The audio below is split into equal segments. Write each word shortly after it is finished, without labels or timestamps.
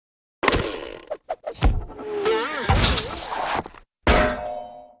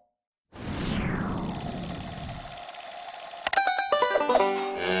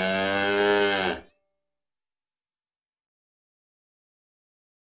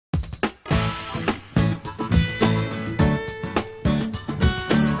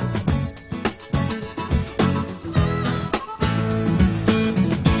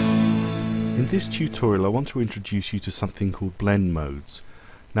tutorial I want to introduce you to something called blend modes.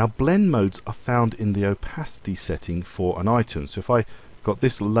 Now blend modes are found in the opacity setting for an item. So if I got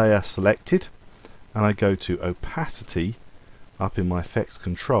this layer selected and I go to opacity up in my effects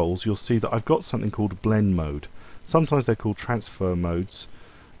controls, you'll see that I've got something called blend mode. Sometimes they're called transfer modes,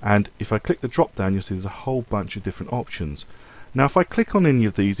 and if I click the drop down you'll see there's a whole bunch of different options. Now if I click on any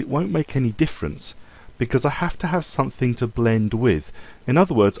of these it won't make any difference, because I have to have something to blend with. In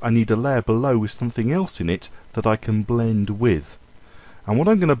other words, I need a layer below with something else in it that I can blend with. And what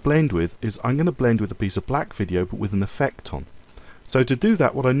I'm going to blend with is I'm going to blend with a piece of black video but with an effect on. So to do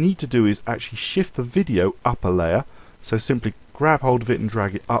that, what I need to do is actually shift the video up a layer. So simply grab hold of it and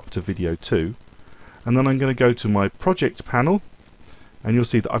drag it up to video 2. And then I'm going to go to my project panel, and you'll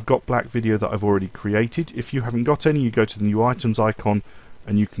see that I've got black video that I've already created. If you haven't got any, you go to the new items icon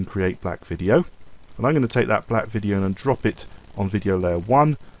and you can create black video. And I'm going to take that black video and drop it on video layer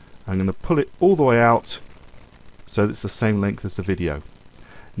 1. I'm going to pull it all the way out so that it's the same length as the video.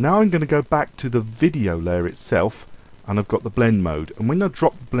 Now I'm going to go back to the video layer itself, and I've got the blend mode. And when I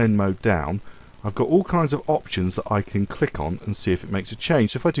drop the blend mode down, I've got all kinds of options that I can click on and see if it makes a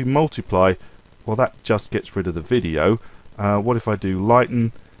change. So if I do multiply, well, that just gets rid of the video. What if I do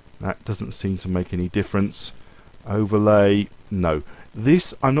lighten? That doesn't seem to make any difference. Overlay, no.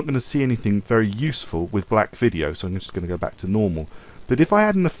 This, I'm not going to see anything very useful with black video, so I'm just going to go back to normal. But if I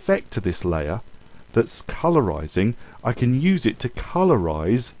add an effect to this layer that's colorizing, I can use it to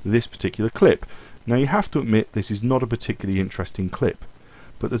colorize this particular clip. Now you have to admit this is not a particularly interesting clip,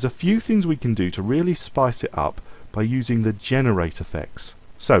 but there's a few things we can do to really spice it up by using the generate effects.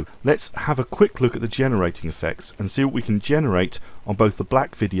 So let's have a quick look at the generating effects and see what we can generate on both the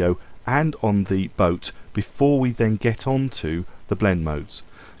black video and on the boat before we then get on to the blend modes.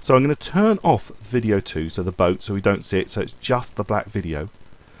 So I'm going to turn off video 2, so the boat, so we don't see it, so it's just the black video.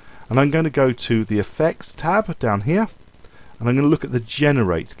 And I'm going to go to the effects tab down here, and I'm going to look at the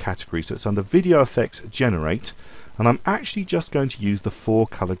generate category. So it's under video effects generate, and I'm actually just going to use the 4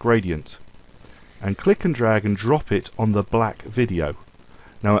 color gradient and click and drag and drop it on the black video.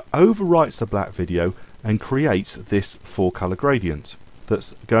 Now it overwrites the black video and creates this 4 color gradient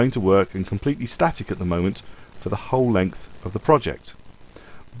that's going to work and completely static at the moment for the whole length of the project.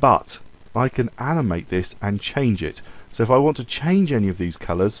 But I can animate this and change it. So if I want to change any of these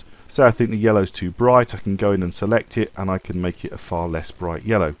colors, say I think the yellow's too bright, I can go in and select it and I can make it a far less bright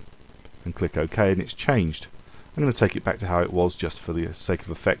yellow and click OK, and it's changed. I'm going to take it back to how it was just for the sake of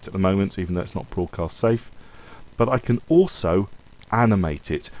effect at the moment, even though it's not broadcast safe. But I can also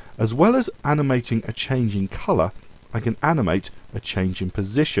animate it. As well as animating a change in color, I can animate a change in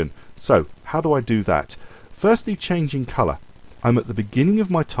position. So how do I do that? Firstly, change in color. I'm at the beginning of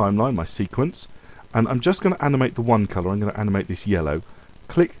my timeline, my sequence, and I'm just going to animate the one color. I'm going to animate this yellow.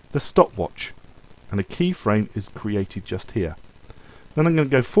 Click the stopwatch and a keyframe is created just here. Then I'm going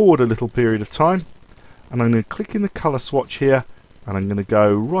to go forward a little period of time, and I'm going to click in the color swatch here, and I'm going to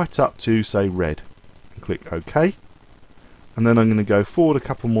go right up to, say, red, and click OK. And then I'm going to go forward a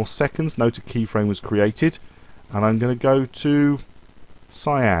couple more seconds. Note a keyframe was created, and I'm going to go to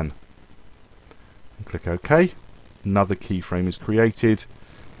cyan and click OK. Another keyframe is created,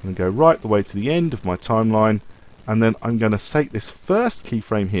 and go right the way to the end of my timeline, and then I'm going to take this first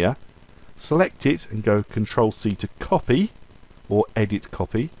keyframe here, select it and go Control C to copy or edit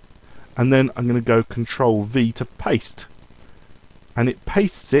copy, and then I'm going to go Control V to paste, and it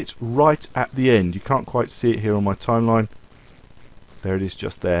pastes it right at the end. You can't quite see it here on my timeline. There it is,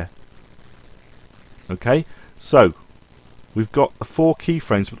 just there. Okay, so we've got the 4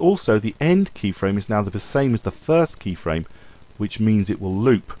 keyframes, but also the end keyframe is now the same as the first keyframe, which means it will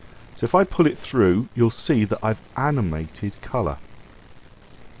loop. So if I pull it through, you'll see that I've animated color.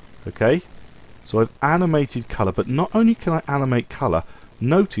 Okay, so I've animated color, but not only can I animate color,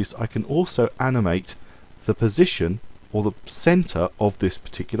 notice I can also animate the position or the center of this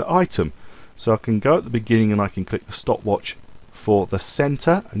particular item. So I can go at the beginning and I can click the stopwatch for the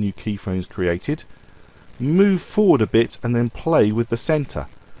center, a new keyframe is created, move forward a bit and then play with the center.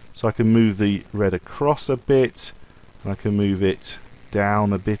 So I can move the red across a bit, and I can move it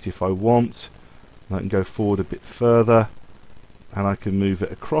down a bit if I want, and I can go forward a bit further, and I can move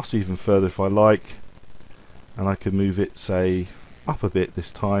it across even further if I like, and I can move it, say, up a bit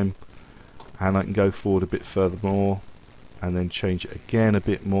this time, and I can go forward a bit further more, and then change it again a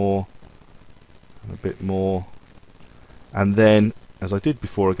bit more, and a bit more, and then as I did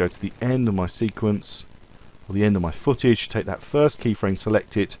before, I go to the end of my sequence or the end of my footage, take that first keyframe,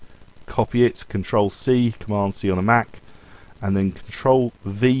 select it, copy it, Control C, Command C on a Mac, and then Control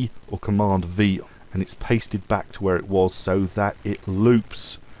V or Command V, and it's pasted back to where it was so that it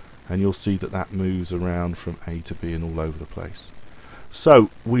loops. and you'll see that that moves around from A to B and all over the place. So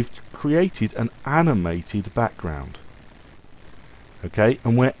we've created an animated background. Okay,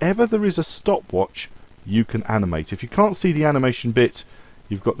 and wherever there is a stopwatch, you can animate. If you can't see the animation bit,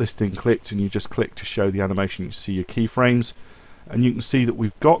 you've got this thing clicked, and you just click to show the animation. You see your keyframes, and you can see that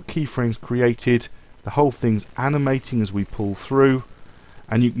we've got keyframes created. The whole thing's animating as we pull through,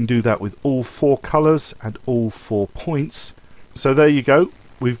 and you can do that with all 4 colours and all 4 points. So there you go.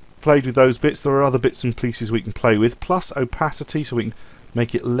 We've played with those bits. There are other bits and pieces we can play with, plus opacity, so we can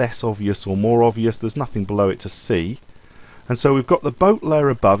make it less obvious or more obvious. There's nothing below it to see. And so we've got the boat layer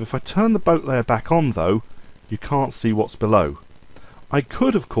above. If I turn the boat layer back on though, you can't see what's below. I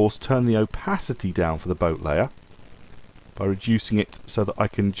could of course turn the opacity down for the boat layer by reducing it so that I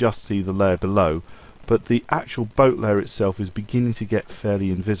can just see the layer below, but the actual boat layer itself is beginning to get fairly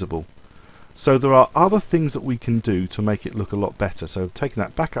invisible. So there are other things that we can do to make it look a lot better. So I've taken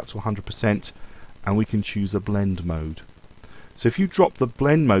that back up to 100%, and we can choose a blend mode. So if you drop the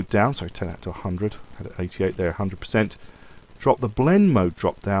blend mode down, sorry, take that to 100, had it 88 there, 100%, drop the blend mode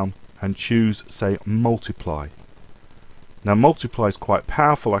drop down and choose, say, multiply. Now multiply is quite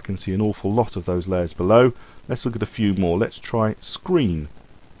powerful. I can see an awful lot of those layers below. Let's look at a few more. Let's try screen.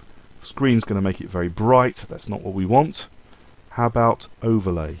 Screen's going to make it very bright. That's not what we want. How about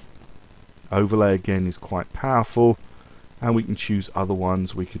overlay? Overlay again is quite powerful, and we can choose other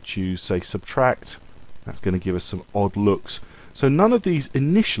ones. We could choose, say, subtract. That's going to give us some odd looks. So none of these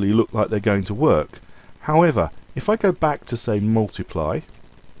initially look like they're going to work. However, if I go back to, say, multiply,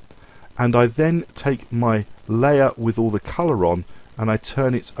 and I then take my layer with all the colour on and I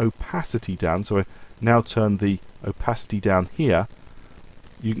turn its opacity down, so I now turn the opacity down here,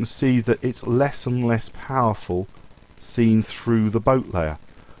 you can see that it's less and less powerful seen through the boat layer,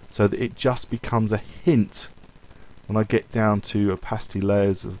 so that it just becomes a hint when I get down to opacity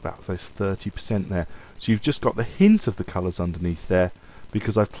layers of about this 30% there. So you've just got the hint of the colours underneath there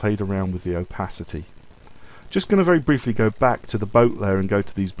because I've played around with the opacity. Just going to very briefly go back to the boat layer and go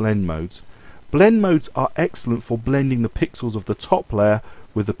to these blend modes. Blend modes are excellent for blending the pixels of the top layer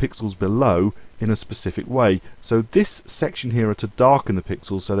with the pixels below in a specific way. So this section here are to darken the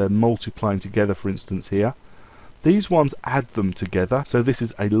pixels, so they're multiplying together, for instance here. These ones add them together, so this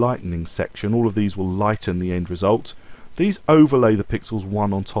is a lightening section. All of these will lighten the end result. These overlay the pixels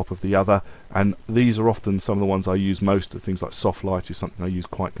one on top of the other, and these are often some of the ones I use most. Things like soft light is something I use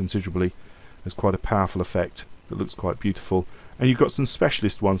quite considerably. There's quite a powerful effect that looks quite beautiful, and you've got some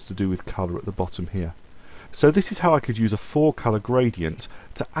specialist ones to do with colour at the bottom here. So this is how I could use a 4-colour gradient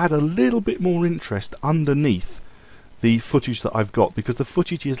to add a little bit more interest underneath the footage that I've got, because the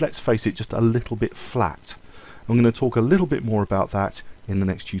footage is, let's face it, just a little bit flat. I'm going to talk a little bit more about that in the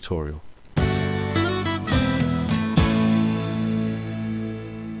next tutorial.